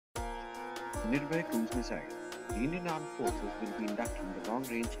Nirbhay Cruise Missile. The Indian Armed Forces will be inducting the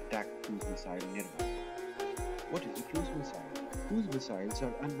long-range attack cruise missile Nirbhay. What is a cruise missile? Cruise missiles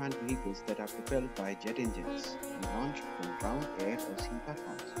are unmanned vehicles that are propelled by jet engines and launched from ground, air, or sea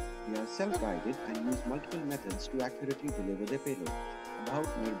platforms. They are self-guided and use multiple methods to accurately deliver their payload. About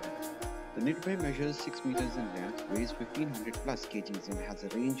Nirbhay. The Nirbhay measures 6 meters in length, weighs 1500 plus kgs, and has a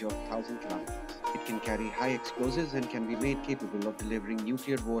range of 1000 kilometers. It can carry high explosives and can be made capable of delivering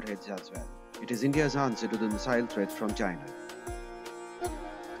nuclear warheads as well. It is India's answer to the missile threat from China.